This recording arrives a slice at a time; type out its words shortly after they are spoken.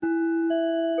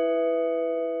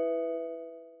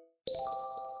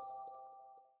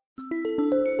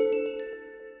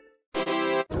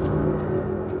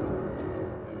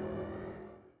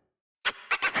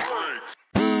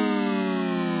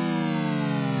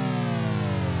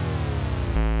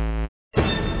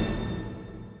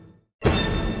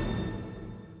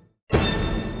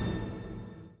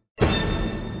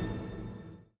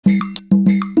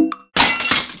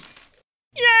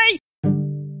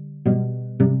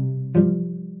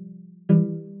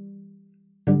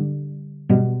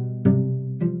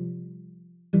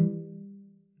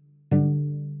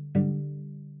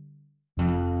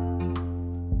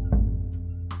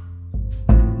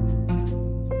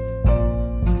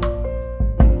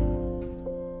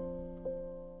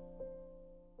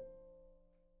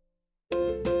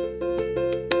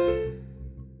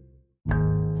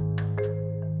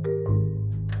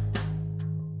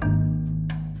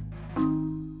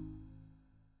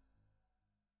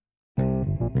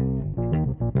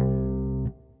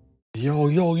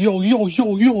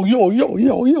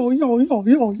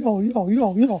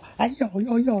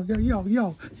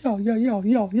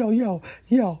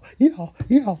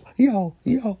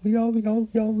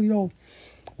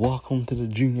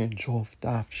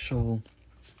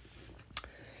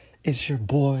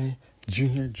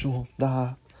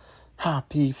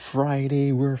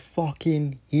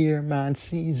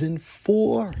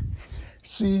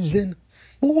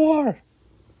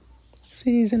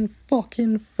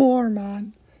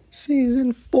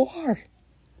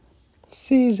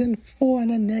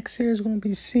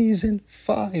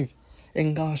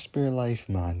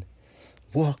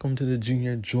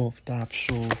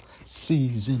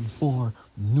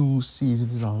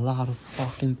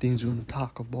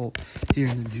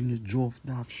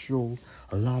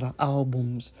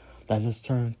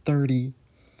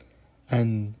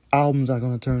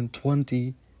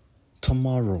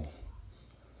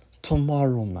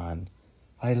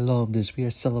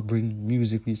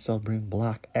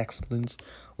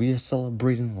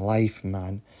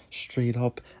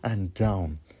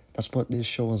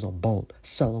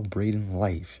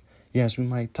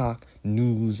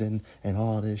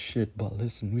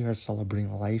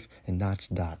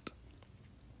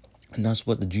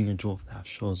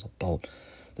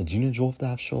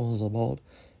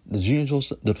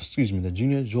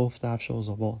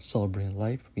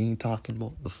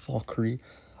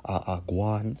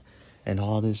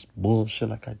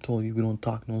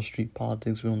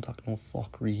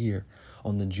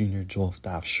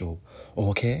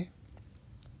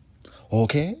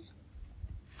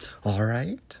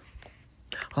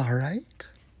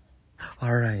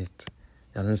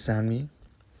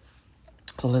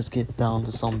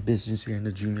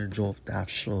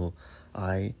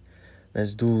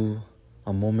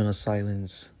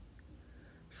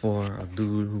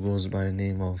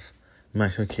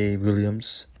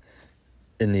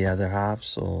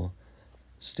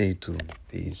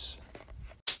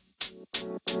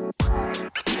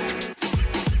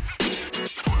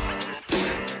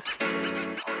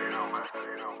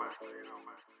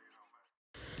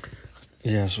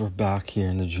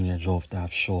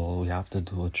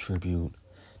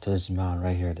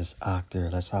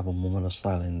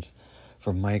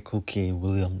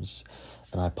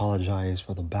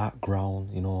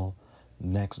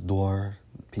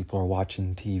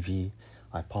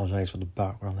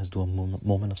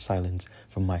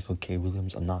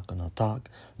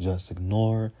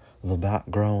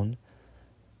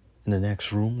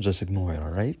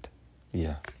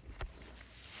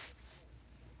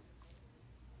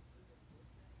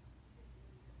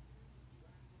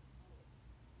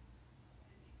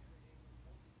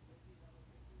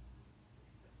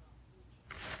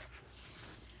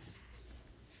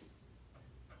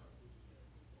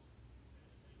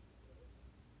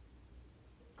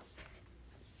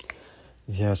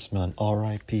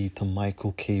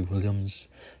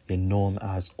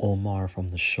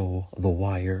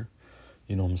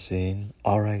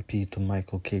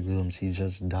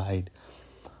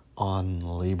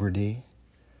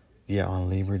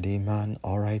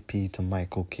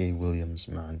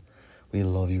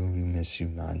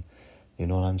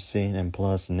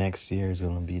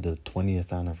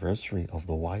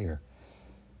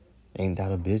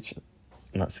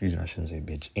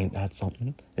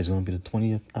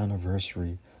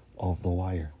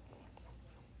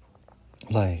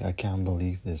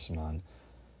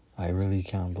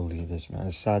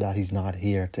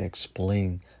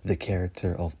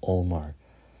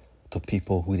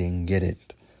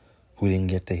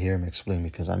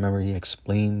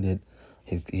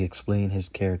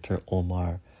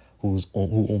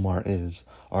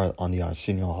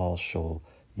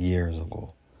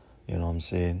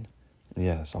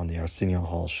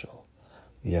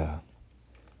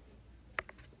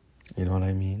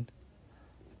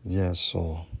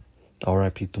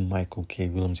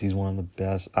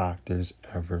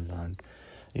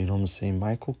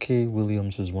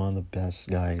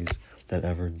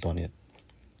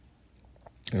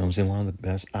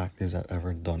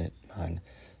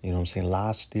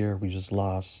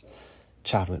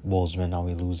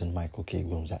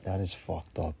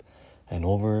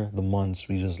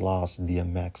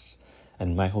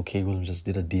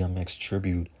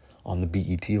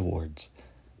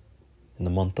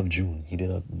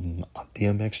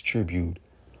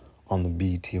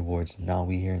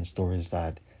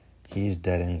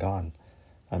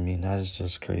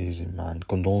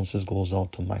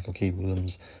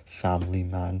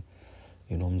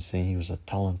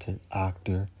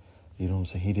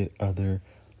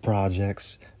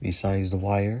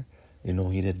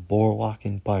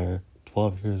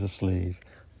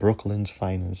Brooklyn's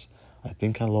Finest, I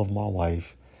Think I Love My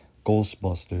Wife,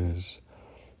 Ghostbusters,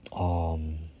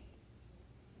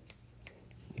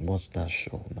 what's that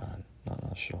show, man? Not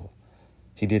that show.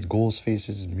 He did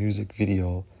Ghostface's music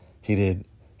video. He did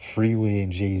Freeway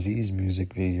and Jay-Z's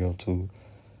music video too.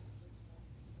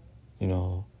 You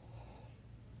know,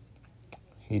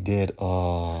 he did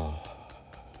what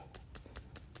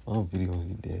video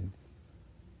he did?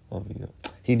 What video?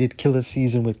 He did Killer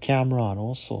Season with Cameron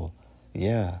also.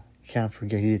 Yeah, can't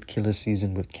forget he did Killer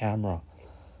Season with Camera.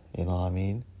 You know what I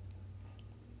mean?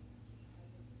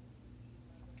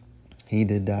 He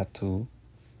did that too.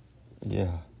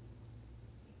 Yeah.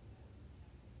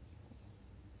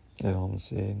 You know what I'm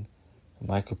saying?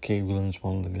 Michael K. Williams,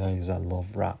 one of the guys that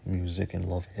love rap music and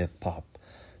love hip-hop.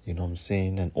 You know what I'm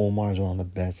saying? And Omar is one of the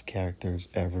best characters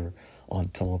ever on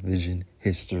television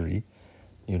history.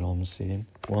 You know what I'm saying?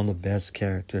 One of the best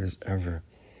characters ever.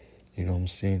 You know what I'm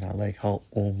saying? I like how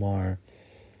Omar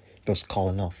was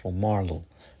calling out for Marlo.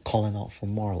 Calling out for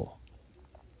Marlo.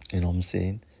 You know what I'm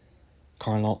saying?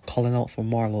 Calling out for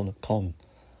Marlo to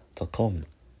come.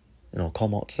 You know,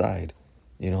 come outside.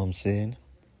 You know what I'm saying?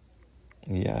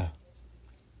 Yeah.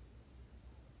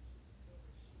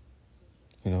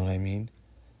 You know what I mean?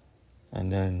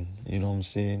 And then, you know what I'm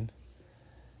saying?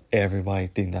 Everybody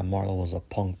think that Marlo was a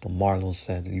punk, but Marlo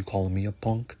said, "You calling me a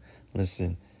punk?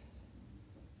 Listen,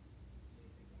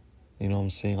 you know what I'm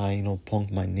saying? I ain't no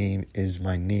punk. My name is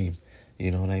my name."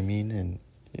 You know what I mean? And,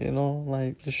 you know,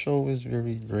 like, the show is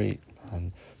very great,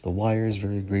 man. The Wire is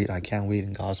very great. I can't wait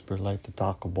in Gospel Life to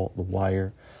talk about The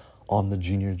Wire on the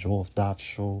Junior Joel Dot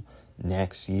show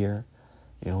next year.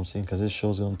 You know what I'm saying? Because this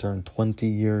show's going to turn 20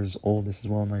 years old. This is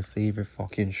one of my favorite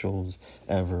fucking shows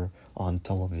ever on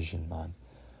television, man.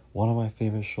 One of my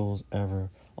favorite shows ever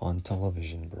on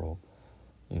television, bro.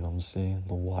 You know what I'm saying?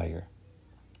 The Wire.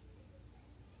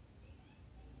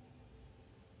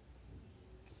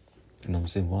 You know what I'm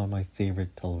saying? One of my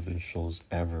favorite television shows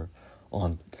ever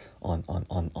on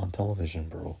television,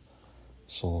 bro.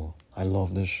 So I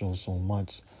love this show so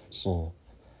much. So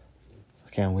I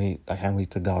can't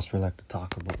wait to Gospel Life to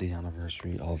talk about the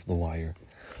anniversary of The Wire.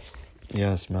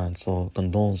 Yes, man. So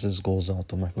condolences goes out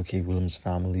to Michael K. Williams'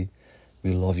 family.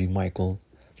 We love you, Michael.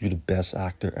 You're the best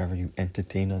actor ever. You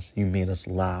entertain us. You made us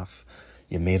laugh.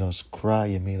 You made us cry.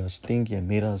 You made us think. You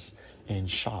made us in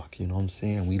shock. You know what I'm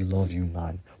saying? We love you,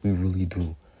 man. We really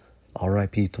do.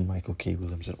 R.I.P. to Michael K.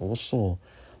 Williams. And also,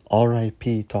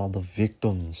 R.I.P. to all the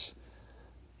victims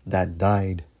that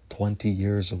died 20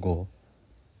 years ago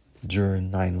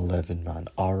during 9/11, man.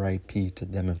 R.I.P. to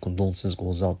them, and condolences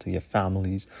goes out to your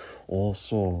families.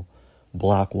 Also,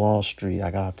 Black Wall Street.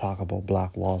 I gotta talk about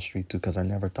Black Wall Street too, because I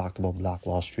never talked about Black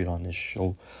Wall Street on this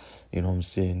show. You know what I'm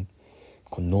saying?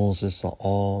 Condolences to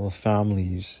all the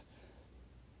families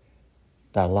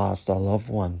that lost a loved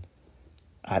one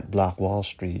at Black Wall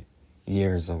Street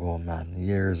years ago, man.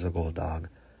 Years ago, dog.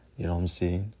 You know what I'm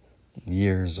saying?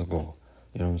 Years ago.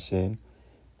 You know what I'm saying?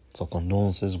 So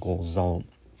condolences goes out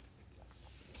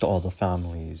to all the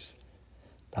families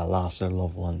that lost their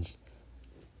loved ones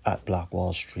at Black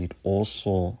Wall Street.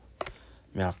 Also,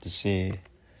 I have to say,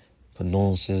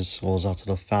 condolences goes out to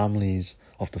the families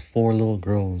of the 4 little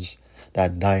girls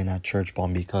that died in that church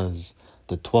bomb, because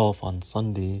the 12th on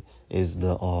Sunday is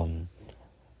the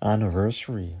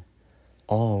anniversary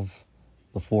of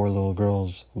the 4 little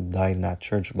girls who died in that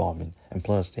church bombing. And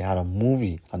plus, they had a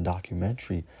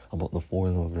documentary about the 4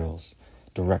 little girls,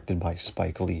 directed by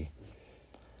Spike Lee.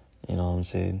 You know what I'm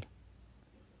saying?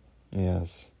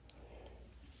 Yes.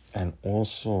 And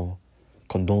also,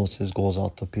 condolences goes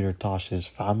out to Peter Tosh's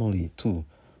family too,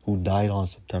 who died on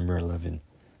September 11.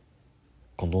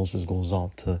 Condolences goes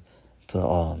out to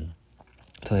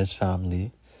his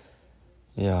family.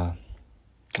 Yeah.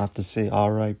 I have to say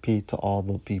R.I.P. to all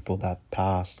the people that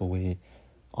passed away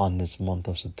on this month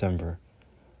of September.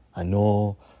 I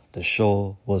know the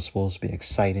show was supposed to be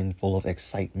exciting, full of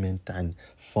excitement and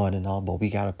fun and all, but we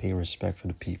gotta pay respect for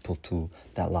the people too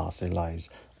that lost their lives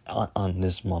on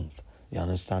this month. You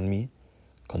understand me?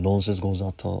 Condolences goes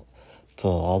out to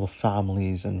all the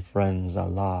families and friends that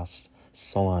lost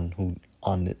someone who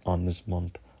on this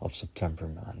month of September,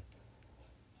 man.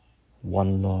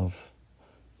 One love.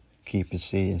 Keep it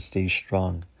safe and stay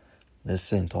strong.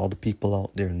 Listen, to all the people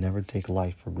out there, never take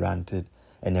life for granted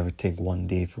and never take one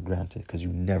day for granted, because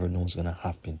you never know what's going to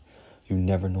happen. You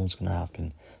never know what's going to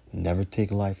happen. Never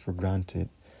take life for granted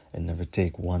and never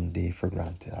take one day for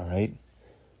granted, all right?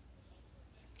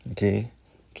 Okay?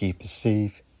 Keep it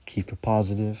safe. Keep it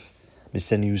positive. I'm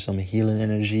sending you some healing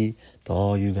energy to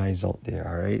all you guys out there,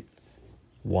 all right?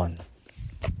 1.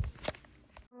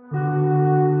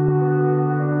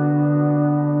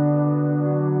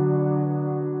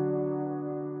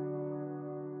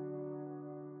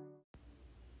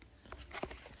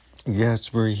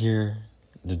 Yes, we're here.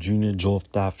 The Junior Joe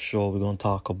Staff Show. We're going to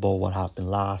talk about what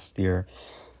happened last year.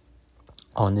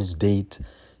 On this date,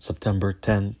 September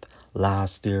 10th,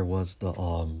 last year was the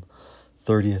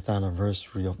 30th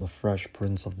anniversary of the Fresh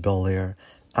Prince of Bel-Air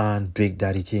and Big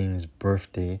Daddy Kane's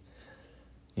birthday.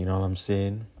 You know what I'm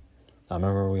saying? I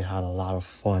remember we had a lot of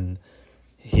fun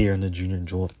here in the Junior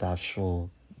Joe Staff Show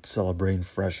celebrating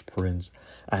Fresh Prince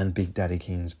and Big Daddy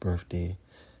Kane's birthday.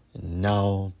 And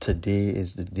now, today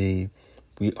is the day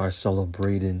we are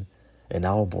celebrating an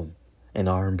album, an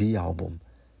R&B album,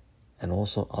 and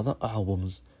also other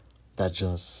albums that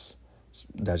just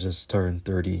turned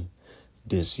 30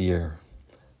 this year.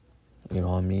 You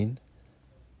know what I mean?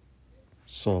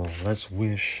 So let's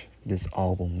wish this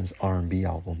album, this R&B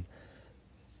album,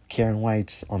 Karen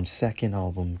White's second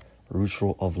album,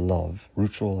 Ritual of Love.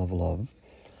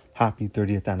 Happy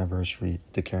 30th anniversary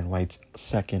to Karen White's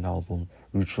second album,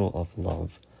 Ritual of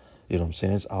Love. You know what I'm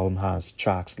saying? This album has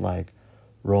tracks like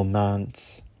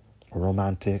Romance,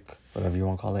 Romantic, whatever you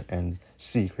want to call it, and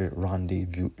Secret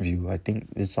Rendezvous. I think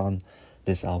it's on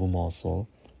this album also.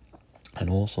 And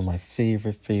also my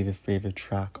favorite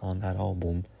track on that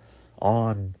album,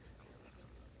 on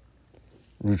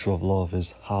Ritual of Love,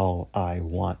 is How I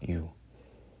Want You.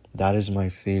 That is my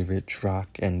favorite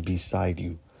track, and Beside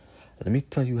You. Let me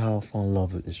tell you how I fell in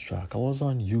love with this track. I was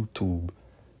on YouTube,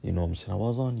 you know what I'm saying? I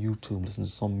was on YouTube listening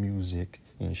to some music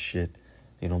and shit,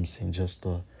 you know what I'm saying? Just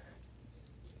a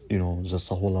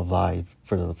whole vibe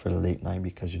for the late night,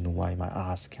 because you know why my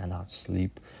ass cannot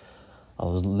sleep. I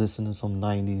was listening to some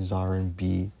 90s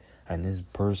R&B, and this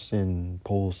person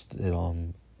posted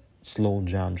slow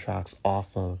jam tracks off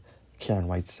of Karen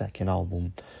White's second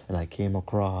album, and I came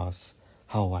across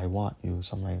How I Want You.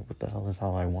 So I'm like, what the hell is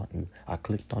How I Want You? I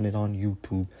clicked on it on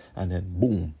YouTube, and then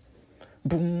boom,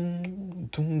 boom,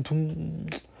 boom, boom,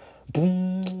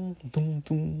 boom, boom,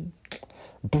 boom,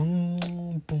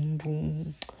 boom, boom,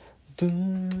 boom,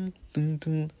 boom, boom,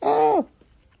 boom. Ah!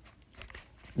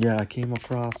 Yeah, I came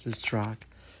across this track,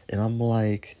 and I'm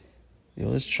like, yo,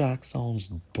 this track sounds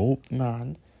dope,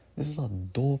 man. This is a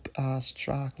dope-ass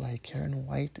track. Like, Karen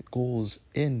White goes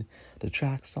in. The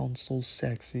track sounds so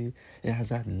sexy. It has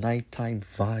that nighttime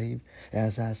vibe. It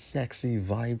has that sexy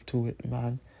vibe to it,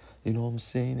 man. You know what I'm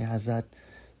saying? It has that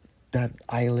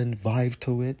island vibe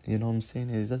to it. You know what I'm saying?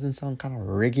 It doesn't sound kind of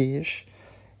reggae-ish.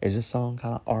 It just sounds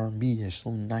kind of R&B-ish.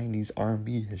 Some 90s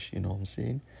R&B-ish, you know what I'm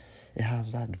saying? It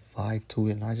has that vibe to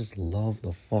it, and I just love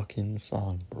the fucking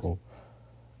song, bro.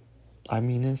 I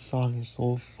mean, this song is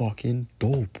so fucking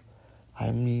dope.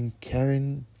 I mean,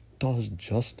 Karen does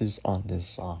justice on this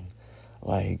song.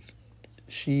 Like,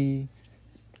 she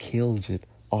kills it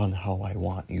on How I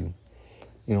Want You.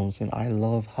 You know what I'm saying? I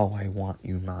love How I Want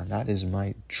You, man. That is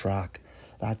my track.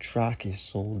 That track is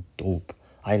so dope.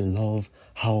 I love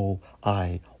How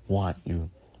I Want You.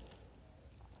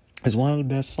 It's one of the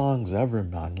best songs ever,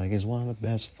 man. Like, it's one of the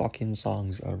best fucking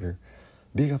songs ever.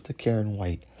 Big up to Karen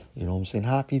White. You know what I'm saying?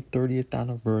 Happy 30th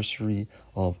anniversary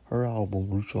of her album,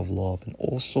 Ritual of Love. And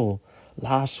also,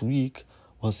 last week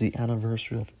was the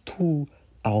anniversary of two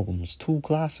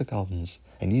classic albums.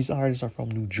 And these artists are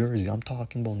from New Jersey. I'm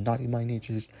talking about Naughty by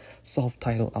Nature's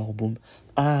self-titled album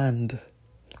and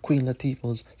Queen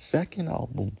Latifah's second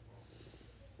album.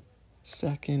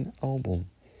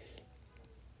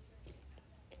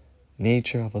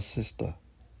 Nature of a Sister.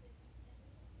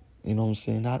 You know what I'm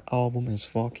saying? That album is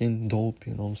fucking dope.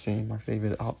 You know what I'm saying? My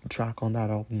favorite track on that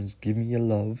album is Give Me Your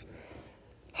Love.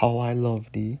 How I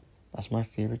Love Thee. That's my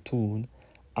favorite tune.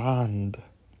 And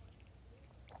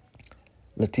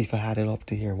Latifah Had It Up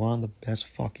to Here. One of the best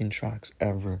fucking tracks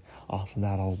ever off of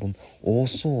that album.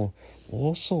 Also,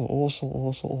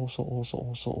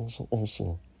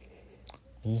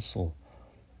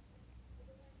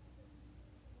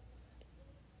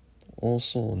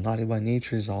 Naughty by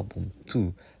Nature's album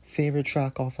too. Favorite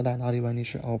track off of that Naughty by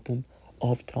Nature album,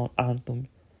 Uptown Anthem,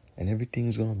 and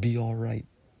Everything's Gonna Be Alright.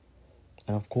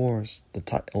 And of course, the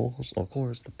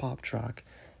pop track,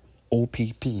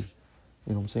 OPP. You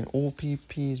know what I'm saying?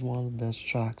 OPP is one of the best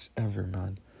tracks ever,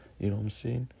 man. You know what I'm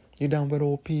saying? You down with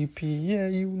OPP? Yeah,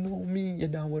 you know me. You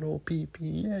down with OPP?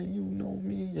 Yeah, you know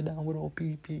me. You down with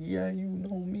OPP? Yeah, you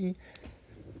know me.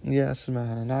 Yes,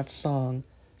 man. And that song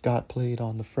got played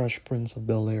on The Fresh Prince of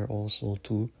Bel-Air also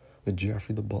too, with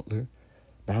Jeffrey the Butler.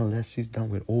 Now Leslie's done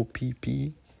with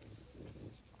OPP.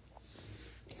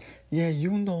 Yeah, you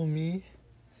know me.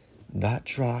 That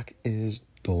track is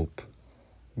dope.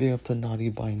 Big up to Naughty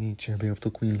by Nature. Big up to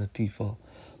Queen Latifah.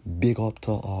 Big up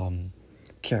to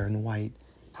Karen White.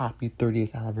 Happy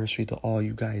 30th anniversary to all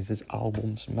you guys'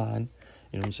 albums, man.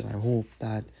 You know what I'm saying? I hope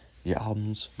that your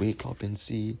albums, wake up and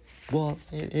see. Well,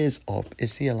 it is up.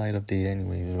 It's the light of day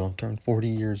anyway. It's gonna turn 40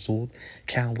 years old.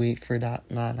 Can't wait for that,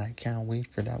 man. I can't wait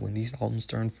for that when these albums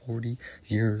turn 40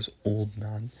 years old,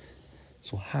 man.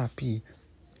 So happy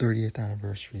 30th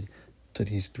anniversary to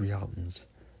these 3 albums.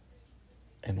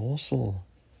 And also,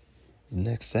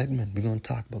 next segment, we're gonna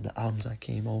talk about the albums that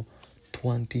came out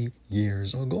 20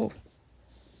 years ago.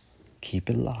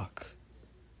 Keep it locked.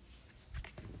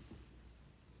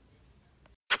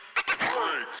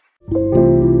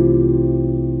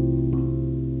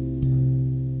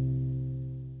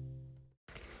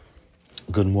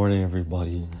 Good morning,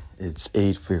 everybody. It's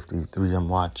 8:53. I'm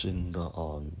watching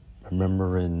the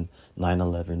remembering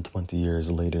 9/11 20 years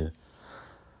later.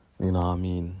 You know what I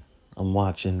mean? I'm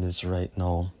watching this right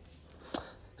now.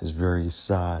 It's very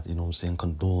sad, you know what I'm saying?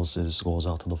 Condolences goes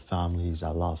out to the families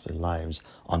that lost their lives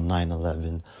on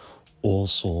 9/11.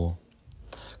 Also,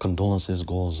 condolences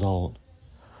goes out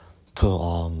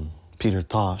to Peter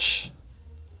Tosh,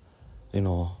 you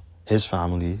know, his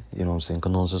family, you know what I'm saying?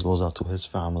 Condolences goes out to his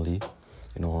family.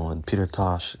 You know, and Peter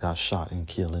Tosh got shot and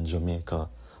killed in Jamaica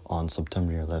on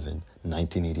September 11,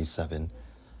 1987.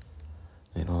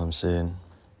 You know what I'm saying?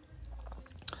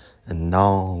 And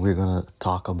now we're going to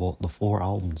talk about the 4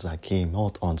 albums that came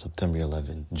out on September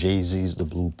 11. Jay-Z's The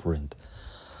Blueprint,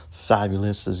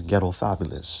 Fabolous' Ghetto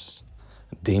Fabulous,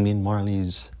 Damian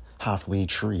Marley's Halfway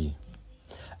Tree,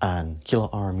 and Killer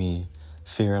Army,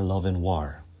 Fear, Love, and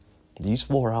War. These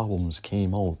 4 albums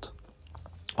came out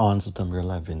on September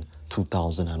 11,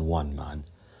 2001, man.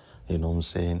 You know what I'm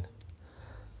saying?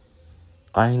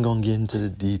 I ain't gonna get into the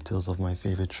details of my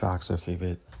favorite tracks or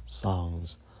favorite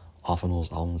songs off of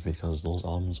those albums because those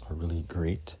albums are really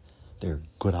great. They're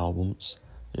good albums,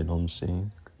 you know what I'm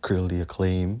saying? Critically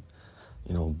acclaimed,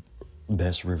 you know,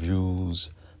 best reviews,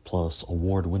 plus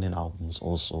award-winning albums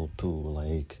also too.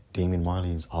 Like Damian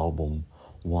Marley's album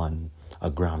won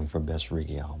a Grammy for Best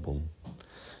Reggae Album.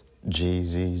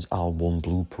 Jay-Z's album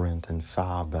Blueprint and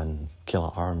Fab and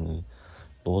Killer Army,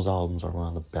 those albums are one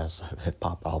of the best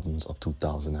hip-hop albums of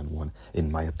 2001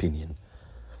 in my opinion.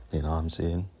 You know what I'm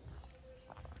saying?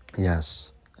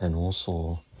 Yes, and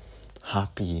also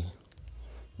happy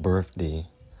birthday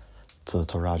to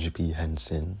Taraji P.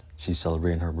 Henson. She's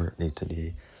celebrating her birthday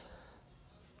today.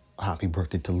 Happy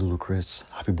birthday to Ludacris.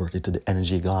 Happy birthday to the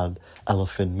energy god,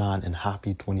 Elephant Man. And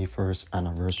happy 21st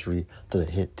anniversary to the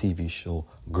hit TV show,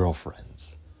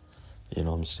 Girlfriends. You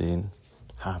know what I'm saying?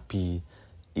 Happy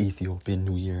Ethiopian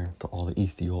New Year to all the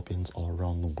Ethiopians all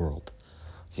around the world.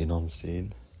 You know what I'm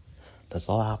saying? That's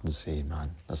all I have to say,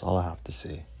 man. That's all I have to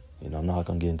say. You know, I'm not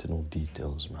going to get into no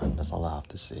details, man. That's all I have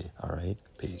to say. All right?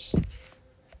 Peace.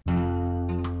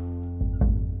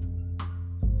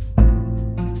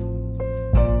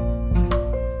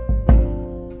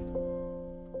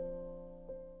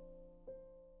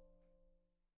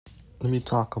 Let me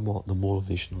talk about the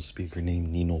motivational speaker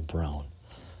named Nino Brown.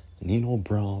 Nino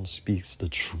Brown speaks the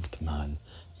truth, man.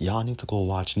 Y'all need to go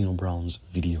watch Nino Brown's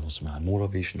videos, man.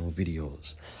 Motivational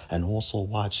videos. And also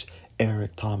watch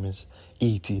Eric Thomas,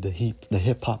 E.T., the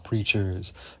hip-hop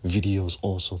preachers videos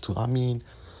also too. I mean,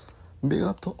 big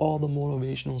up to all the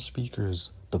motivational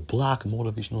speakers, the black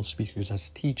motivational speakers that's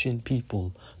teaching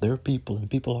people, their people and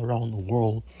people around the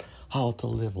world how to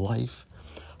live life,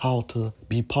 how to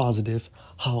be positive,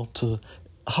 how to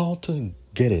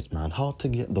get it, man, how to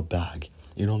get the bag.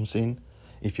 You know what I'm saying?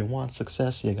 If you want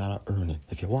success, you gotta earn it.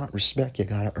 If you want respect, you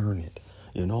gotta earn it.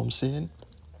 You know what I'm saying?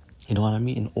 You know what I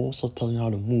mean? And also telling you how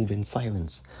to move in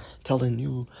silence. Telling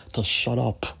you to shut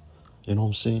up. You know what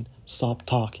I'm saying? Stop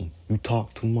talking. You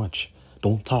talk too much.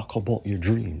 Don't talk about your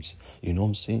dreams. You know what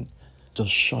I'm saying?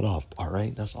 Just shut up, all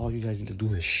right? That's all you guys need to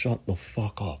do is shut the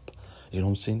fuck up. You know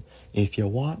what I'm saying? If you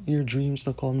want your dreams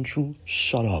to come true,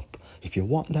 shut up. If you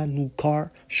want that new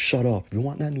car, shut up. If you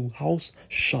want that new house,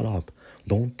 shut up.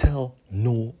 Don't tell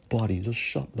nobody. Just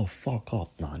shut the fuck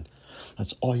up, man.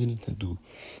 That's all you need to do.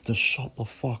 Just shut the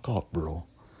fuck up, bro.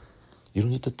 You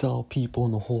don't need to tell people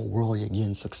in the whole world you're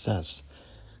getting success.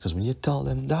 Because when you tell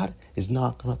them that, it's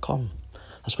not going to come.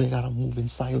 That's why you got to move in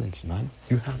silence, man.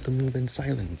 You have to move in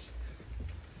silence.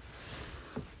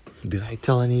 Did I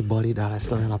tell anybody that I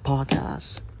started a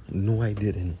podcast? No, I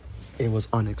didn't. It was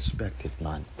unexpected,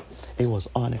 man. It was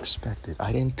unexpected.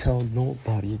 I didn't tell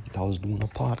nobody that I was doing a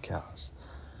podcast.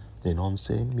 You know what I'm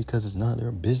saying? Because it's not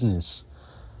their business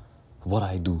what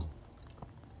I do.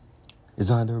 It's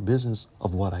not their business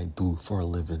of what I do for a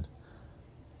living.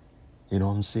 You know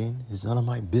what I'm saying? It's none of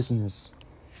my business.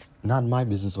 Not my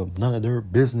business, but none of their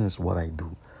business what I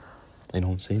do. You know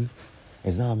what I'm saying?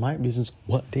 It's none of my business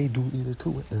what they do either too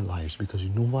with their lives. Because you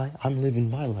know why? I'm living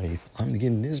my life. I'm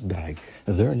getting this bag.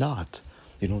 They're not.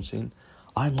 You know what I'm saying?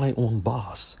 I'm my own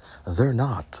boss. They're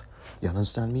not. You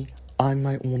understand me? I'm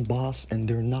my own boss and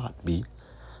they're not, B.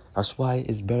 That's why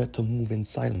it's better to move in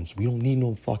silence. We don't need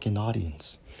no fucking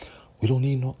audience. We don't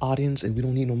need no audience and we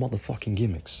don't need no motherfucking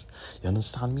gimmicks. You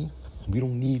understand me? We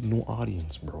don't need no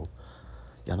audience, bro.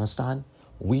 You understand?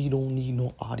 We don't need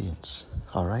no audience.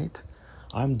 Alright?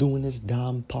 I'm doing this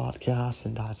damn podcast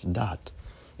and that's that.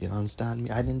 You understand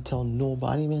me? I didn't tell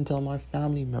nobody, I didn't even tell my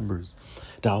family members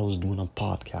that I was doing a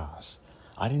podcast.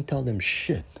 I didn't tell them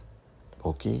shit.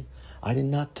 Okay? I did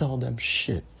not tell them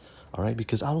shit. Alright?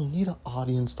 Because I don't need an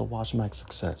audience to watch my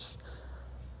success.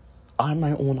 I'm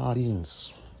my own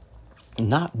audience.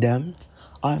 Not them.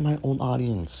 I'm my own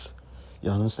audience. You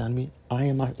understand me? I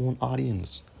am my own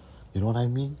audience. You know what I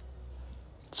mean?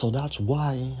 So that's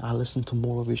why I listen to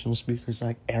motivational speakers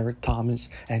like Eric Thomas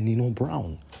and Nino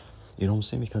Brown. You know what I'm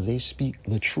saying? Because they speak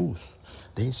the truth.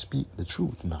 They speak the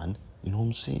truth, man. You know what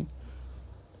I'm saying?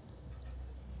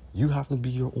 You have to be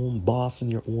your own boss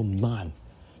and your own man.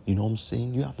 You know what I'm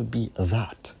saying? You have to be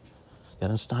that. You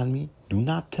understand me? Do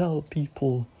not tell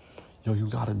people, yo, you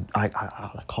gotta, I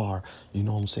a car. You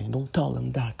know what I'm saying? Don't tell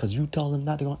them that, because you tell them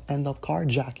that, they're gonna end up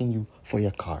carjacking you for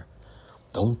your car.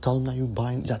 Don't tell them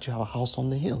that you have a house on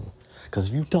the hill. Because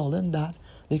if you tell them that,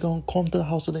 they're gonna come to the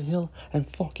house of the hill and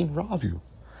fucking rob you.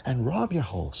 And rob your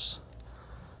house.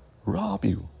 Rob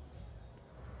you.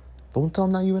 Don't tell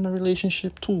them that you're in a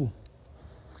relationship too.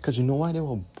 Because you know why? They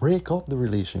will break up the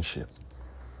relationship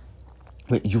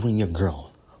with you and your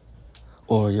girl.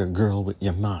 Or your girl with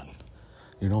your man.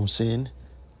 You know what I'm saying?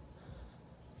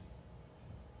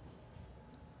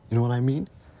 You know what I mean?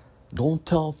 Don't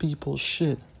tell people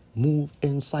shit. Move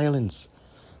in silence.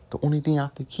 The only thing you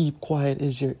have to keep quiet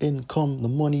is your income, the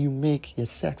money you make, your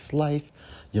sex life,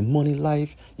 your money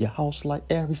life, your house life,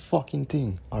 every fucking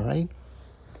thing, alright?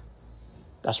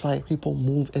 That's why people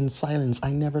move in silence.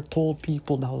 I never told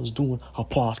people that I was doing a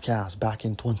podcast back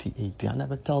in 2018. I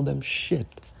never tell them shit.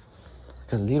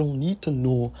 Because they don't need to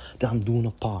know that I'm doing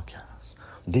a podcast.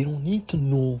 They don't need to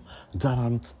know that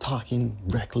I'm talking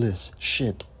reckless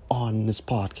shit on this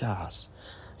podcast.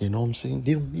 You know what I'm saying?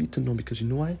 They don't need to know, because you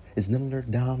know why? It's none of their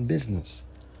damn business.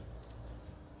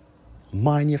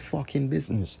 Mind your fucking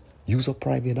business. Use a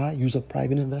private eye. Use a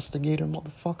private investigator,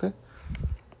 motherfucker.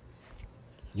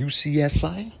 You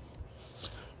CSI.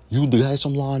 You the guys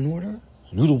from Law and Order.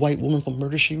 You the white woman from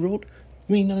Murder, She Wrote.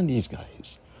 You ain't none of these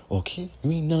guys. Okay?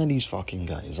 You ain't none of these fucking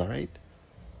guys, alright?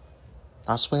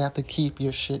 That's why I have to keep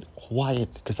your shit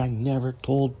quiet. Because I never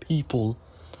told people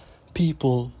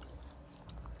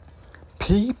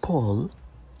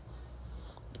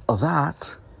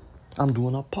that I'm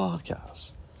doing a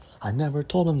podcast. I never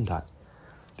told them that.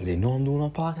 Do they know I'm doing a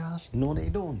podcast? No, they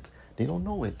don't. They don't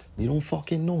know it. They don't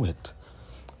fucking know it.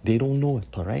 They don't know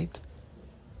it, alright?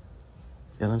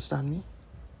 You understand me?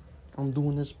 I'm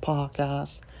doing this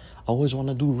podcast. I always want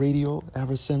to do radio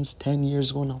ever since 10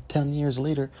 years ago. Now 10 years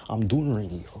later, I'm doing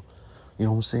radio. You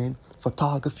know what I'm saying?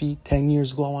 Photography. 10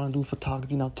 years ago, I want to do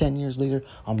photography. Now 10 years later,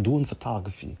 I'm doing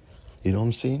photography. You know what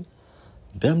I'm saying?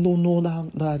 Them don't know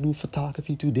that I do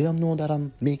photography too. They don't know that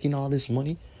I'm making all this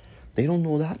money. They don't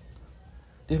know that.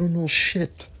 They don't know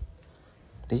shit.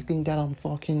 They think that I'm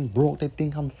fucking broke. They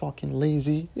think I'm fucking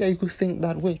lazy. Yeah, you could think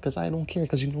that way, because I don't care.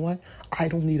 Because you know what? I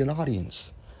don't need an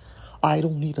audience. I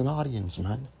don't need an audience,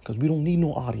 man. Because we don't need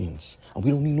no audience. And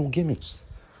we don't need no gimmicks.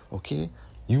 Okay?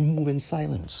 You move in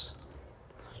silence.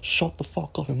 Shut the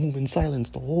fuck up and move in silence.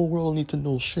 The whole world needs to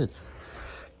know shit.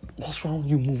 What's wrong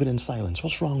with you moving in silence?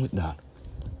 What's wrong with that?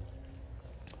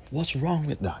 What's wrong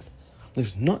with that?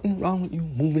 There's nothing wrong with you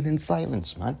moving in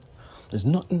silence, man. There's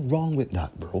nothing wrong with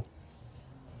that, bro.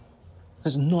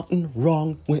 There's nothing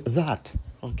wrong with that,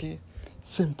 okay?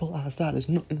 Simple as that. There's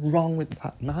nothing wrong with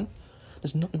that, man.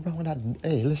 There's nothing wrong with that.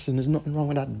 Hey, listen, there's nothing wrong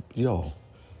with that. Yo,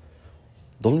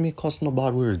 don't let me cuss no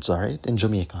bad words, alright? In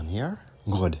Jamaican, here?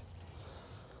 Good.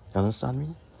 You understand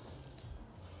me?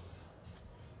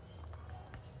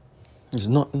 There's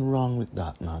nothing wrong with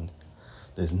that, man.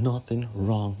 There's nothing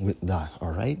wrong with that,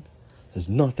 alright? There's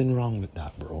nothing wrong with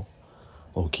that, bro.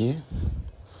 Okay?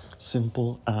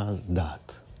 Simple as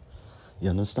that. You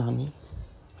understand me?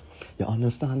 You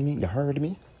understand me? You heard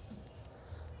me?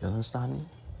 You understand me?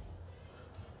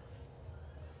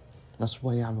 That's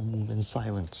why I move in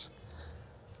silence.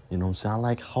 You know what I'm saying? I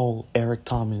like how Eric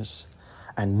Thomas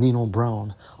and Nino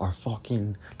Brown are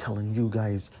fucking telling you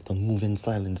guys to move in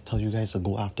silence, tell you guys to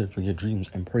go after for your dreams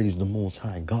and praise the Most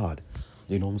High God.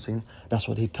 You know what I'm saying? That's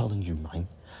what they telling you, man.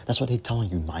 That's what they telling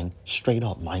you, man. Straight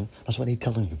up, man. That's what they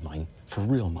telling you, man. For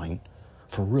real, man.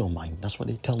 For real, man. That's what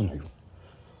they telling you.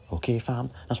 Okay, fam?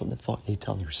 That's what the fuck they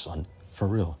telling you, son. For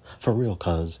real,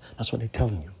 cuz that's what they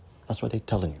telling you. That's what they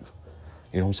telling you.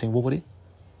 You know what I'm saying, Woody?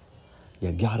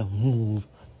 You gotta move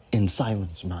in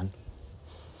silence, man.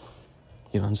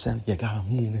 You know what I'm saying? You gotta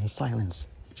move in silence.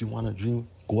 If you want to dream,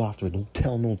 go after it. Don't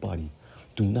tell nobody.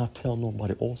 Do not tell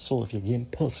nobody. Also, if you're getting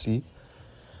pussy,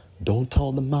 don't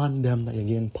tell the man them that you're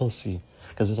getting pussy.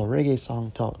 Because there's a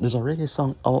reggae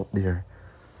song out there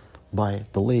by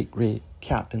the late great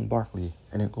Captain Barkley,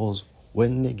 and it goes,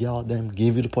 when the girl them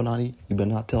give you the punani, you better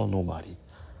not tell nobody.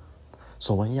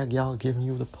 So when your girl giving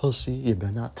you the pussy, you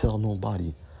better not tell nobody. You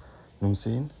know what I'm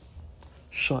saying?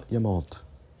 Shut your mouth.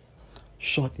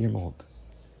 Shut your mouth.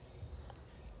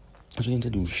 That's what you need to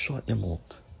do. Shut your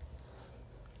mouth.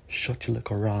 Shut your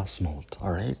little Ross mouth.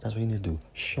 Alright? That's what you need to do.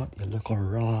 Shut your little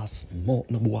Ross mouth,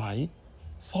 no boy.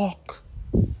 Fuck.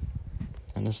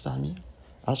 Understand me?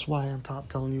 That's why I'm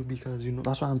telling you, because you know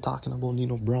that's why I'm talking about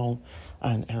Nino Brown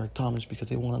and Eric Thomas, because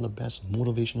they're one of the best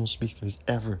motivational speakers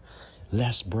ever.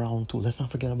 Les Brown too. Let's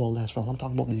not forget about Les Brown. I'm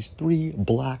talking about these 3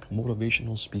 black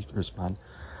motivational speakers, man.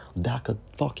 That could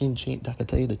fucking change. That could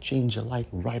tell you to change your life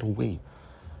right away.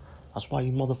 That's why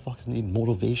you motherfuckers need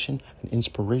motivation and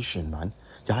inspiration, man.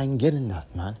 Y'all ain't getting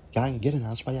that, man. Y'all ain't getting that.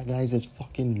 That's why y'all guys'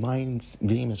 fucking mind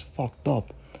game is fucked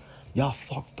up. Y'all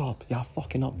fucked up. Y'all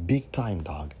fucking up big time,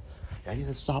 dog. Y'all need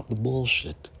to stop the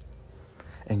bullshit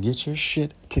and get your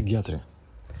shit together.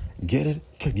 Get it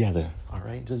together, all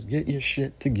right? Just get your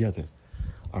shit together,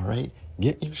 all right?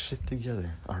 Get your shit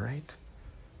together, all right?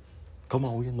 Come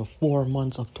on, we're in the 4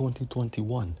 months of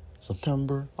 2021.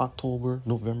 September, October,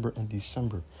 November, and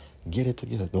December. Get it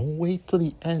together. Don't wait till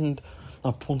the end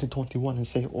of 2021 and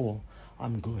say, oh,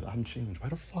 I'm good, I'm changed. Why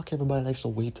the fuck everybody likes to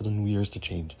wait till the New Year's to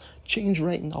change? Change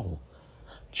right now.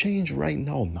 Change right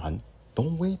now, man.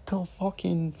 Don't wait till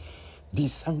fucking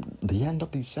December, the end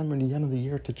of December, the end of the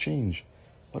year to change.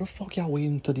 What the fuck y'all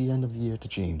waiting till the end of the year to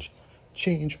change?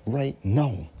 Change right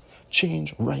now.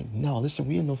 Change right now. Listen,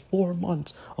 we in the 4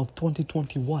 months of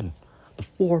 2021. The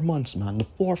 4 months, man. The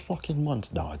 4 fucking months,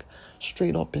 dog.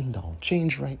 Straight up and down.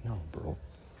 Change right now, bro.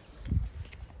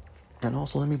 And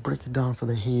also, let me break it down for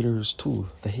the haters, too.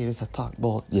 The haters that talk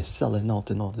about you're selling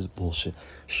out and all this bullshit.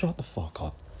 Shut the fuck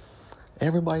up.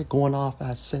 Everybody going off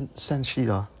at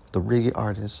Senshita, the reggae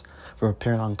artist, for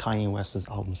appearing on Kanye West's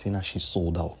album, saying that she's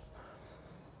sold out.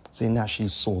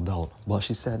 But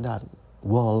she said that,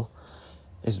 well,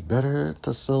 it's better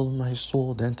to sell my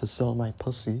soul than to sell my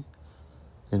pussy.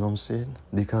 You know what I'm saying?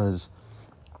 Because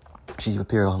she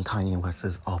appeared on Kanye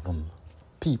West's album.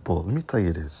 People, let me tell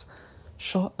you this.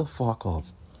 Shut the fuck up.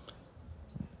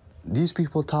 These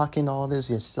people talking all this,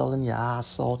 you're selling your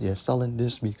ass out, you're selling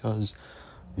this because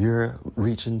you're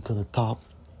reaching to the top.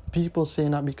 People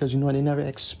saying that because, you know, they never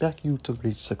expect you to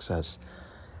reach success.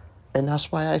 And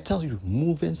that's why I tell you,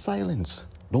 move in silence.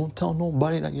 Don't tell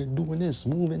nobody that you're doing this.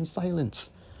 Move in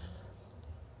silence.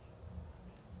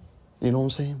 You know what I'm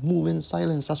saying? Move in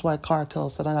silence. That's why Cartel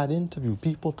said in that interview.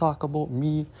 People talk about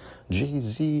me,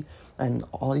 Jay-Z, and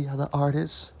all the other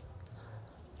artists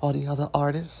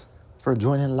for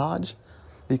joining Lodge,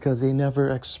 because they never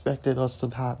expected us to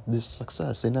have this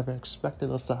success. They never expected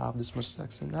us to have this much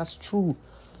success. And that's true.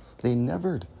 They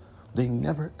never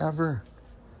ever.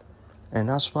 And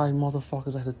that's why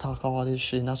motherfuckers had to talk all this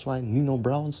shit. And that's why Nino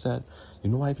Brown said, you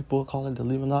know why people call it the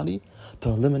Illuminati? To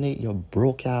eliminate your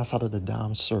broke ass out of the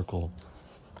damn circle.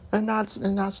 And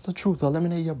that's the truth.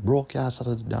 Eliminate your broke ass out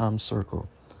of the damn circle.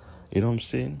 You know what I'm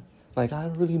saying? Like, I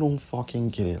really don't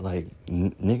fucking get it. Like,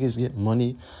 niggas get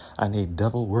money and they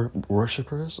devil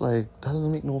worshippers. Like, that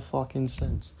doesn't make no fucking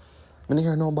sense. When I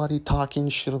hear nobody talking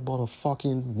shit about a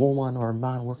fucking woman or a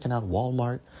man working at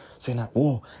Walmart, saying that,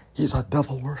 oh, he's a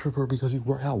devil worshiper because he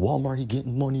works at Walmart, he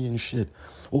getting money and shit.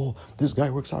 Oh, this guy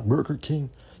works at Burger King,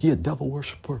 he a devil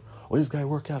worshiper. Or this guy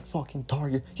work at fucking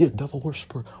Target, he a devil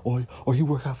worshiper. Or he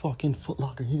work at fucking Foot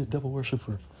Locker, he a devil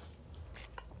worshiper.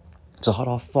 So how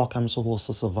the fuck I'm supposed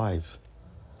to survive?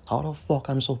 How the fuck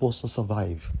I'm supposed to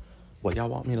survive? What, y'all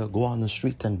want me to go on the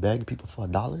street and beg people for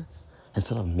 $1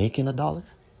 instead of making $1?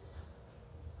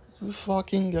 You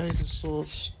fucking guys are so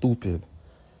stupid.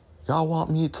 Y'all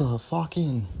want me to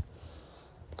fucking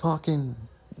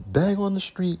beg on the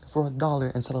street for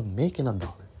 $1 instead of making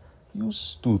 $1. You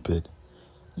stupid.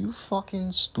 You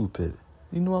fucking stupid.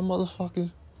 You know what, motherfucker?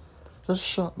 Just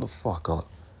shut the fuck up.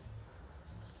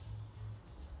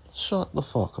 Shut the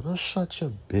fuck up. Just shut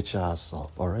your bitch ass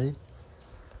up, alright?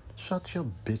 Shut your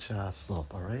bitch ass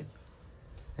up, alright?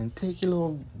 And take your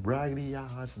little raggedy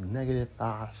ass, negative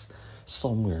ass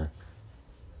somewhere.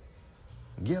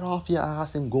 Get off your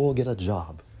ass and go get a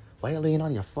job. Why are you laying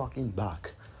on your fucking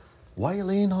back? Why are you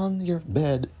laying on your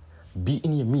bed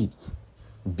beating your meat?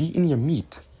 Beating your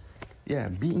meat. Yeah,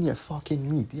 beating your fucking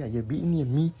meat. Yeah, you're beating your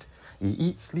meat. You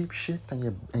eat, sleep, shit, and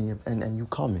you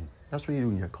coming. That's what you're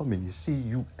doing. You're coming. You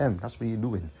C-U-M. That's what you're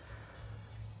doing.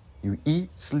 You eat,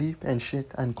 sleep, and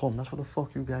shit, and come. That's what the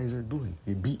fuck you guys are doing.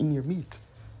 You're beating your meat.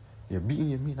 You're beating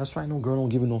your meat. That's why no girl don't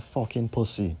give you no fucking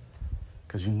pussy.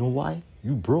 Because you know why?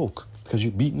 You broke. Because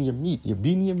you're beating your meat. You're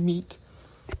beating your meat.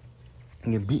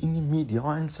 And you're beating your meat. You're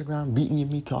on Instagram beating your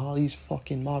meat to all these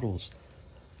fucking models.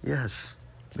 Yes.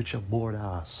 With your bored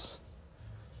ass.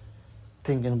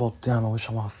 Thinking about, damn, I wish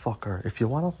I want to fuck her. If you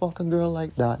want to fuck a girl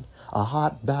like that, a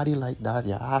hot baddie like that,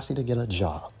 you ask you to get a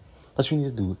job. That's what you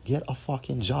need to do. Get a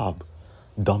fucking job,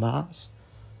 dumbass.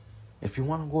 If you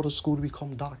want to go to school to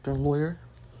become doctor and lawyer,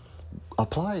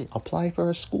 apply. Apply for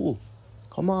a school.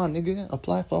 Come on, nigga.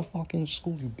 Apply for a fucking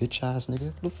school, you bitch ass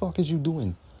nigga. What the fuck is you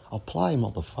doing? Apply,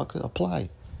 motherfucker. Apply.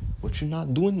 But you're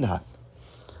not doing that.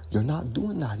 You're not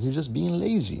doing that. You're just being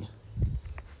lazy.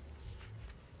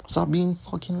 Stop being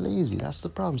fucking lazy. That's the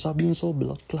problem. Stop being so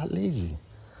blood clot lazy.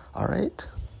 Alright?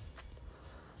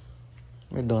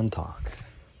 We're done talk.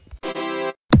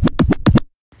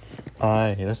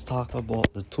 Alright, let's talk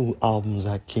about the 2 albums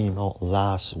that came out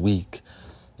last week.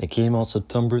 They came out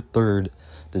September 3rd,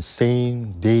 the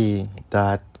same day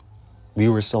that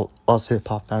us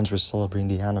hip-hop fans were celebrating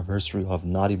the anniversary of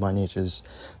Naughty by Nature's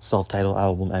self-titled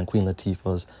album and Queen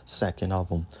Latifah's second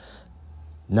album.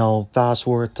 Now, fast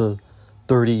forward to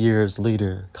 30 years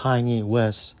later, Kanye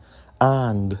West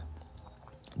and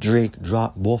Drake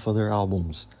dropped both of their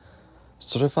albums,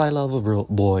 Certified Lover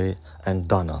Boy and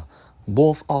Donna.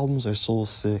 Both albums are so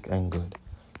sick and good.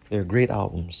 They're great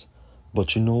albums.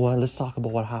 But you know what? Let's talk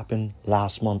about what happened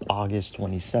last month, August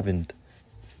 27th.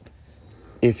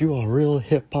 If you're a real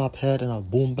hip-hop head and a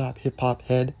boom-bap hip-hop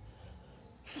head,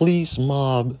 Fleece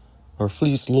Mob, or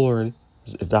Fleece Lord,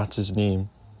 if that's his name,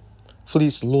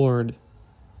 Fleece Lord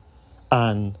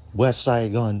and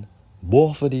Westside Gunn,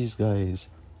 both of these guys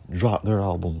dropped their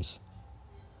albums.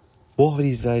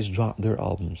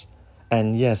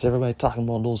 And yes, everybody talking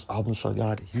about those albums that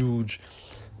got huge,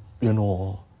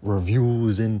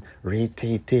 reviews and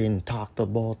rated and talked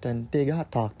about, and they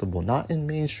got talked about. Not in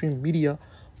mainstream media,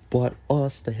 but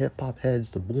us, the hip-hop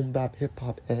heads, the boom-bap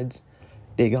hip-hop heads,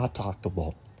 they got talked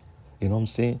about. You know what I'm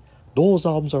saying? Those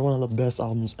albums are one of the best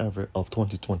albums ever of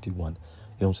 2021. You know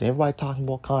what I'm saying? Everybody talking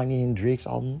about Kanye and Drake's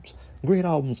albums. Great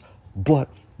albums. But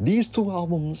these 2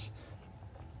 albums,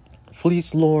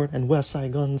 Fleece Lord and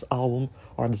Westside Gunn's album,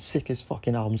 are the sickest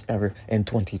fucking albums ever in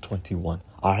 2021.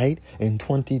 Alright? In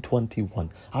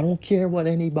 2021. I don't care what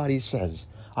anybody says.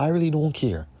 I really don't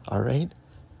care. Alright?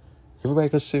 Everybody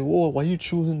could say, whoa, why you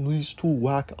choosing these 2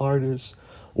 whack artists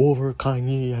over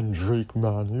Kanye and Drake,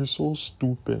 man? You're so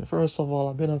stupid. First of all,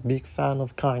 I've been a big fan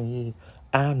of Kanye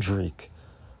and Drake.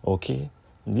 Okay?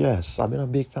 Yes, I've been a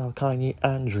big fan of Kanye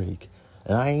and Drake.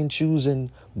 And I ain't choosing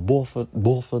both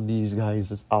of these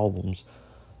guys' albums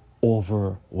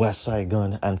over Westside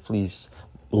Gunn and Fleece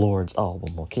Lord's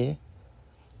album, okay?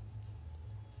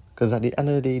 Because at the end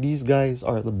of the day, these guys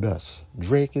are the best.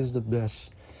 Drake is the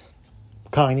best.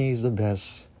 Kanye is the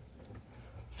best.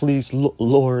 Fleece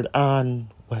Lord and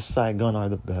Westside Gunn are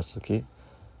the best, okay?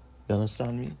 You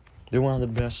understand me? They're one of the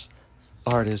best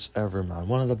artists ever, man.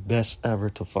 One of the best ever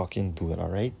to fucking do it,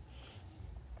 alright?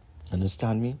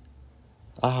 Understand me?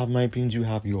 I have my opinions, you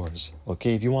have yours.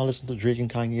 Okay, if you want to listen to Drake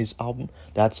and Kanye's album,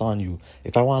 that's on you.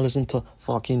 If I want to listen to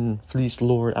fucking Fleece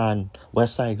Lord and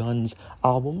Westside Gunn's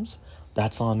albums,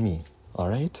 that's on me.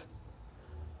 Alright?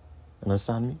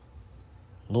 Understand me?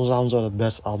 Those albums are the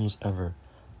best albums ever.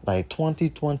 Like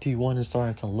 2021 is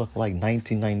starting to look like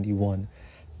 1991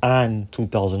 and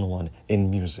 2001 in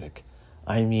music.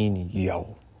 I mean,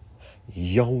 yo.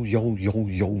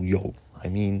 I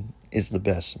mean, it's the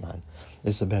best, man.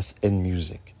 It's the best in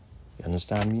music. You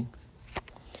understand me?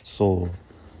 So,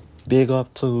 big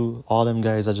up to all them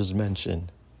guys I just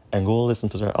mentioned. And go listen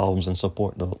to their albums and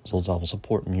support those albums.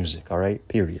 Support music, alright?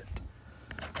 Period.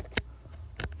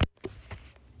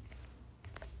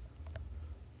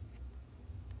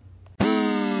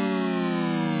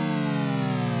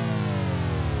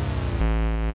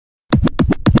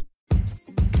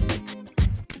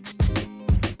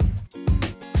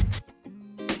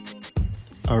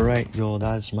 Alright, yo,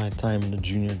 that's my time in the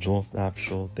Junior Joe Flap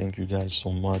Show. Thank you guys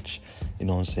so much, you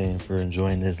know what I'm saying, for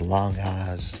enjoying this long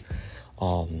ass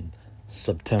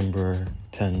September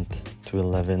 10th to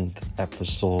 11th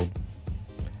episode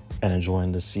and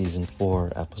enjoying the season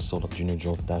 4 episode of Junior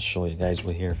Joe Flap Show. You guys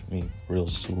will hear from me real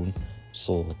soon.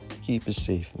 So keep it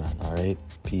safe, man. Alright,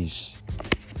 peace.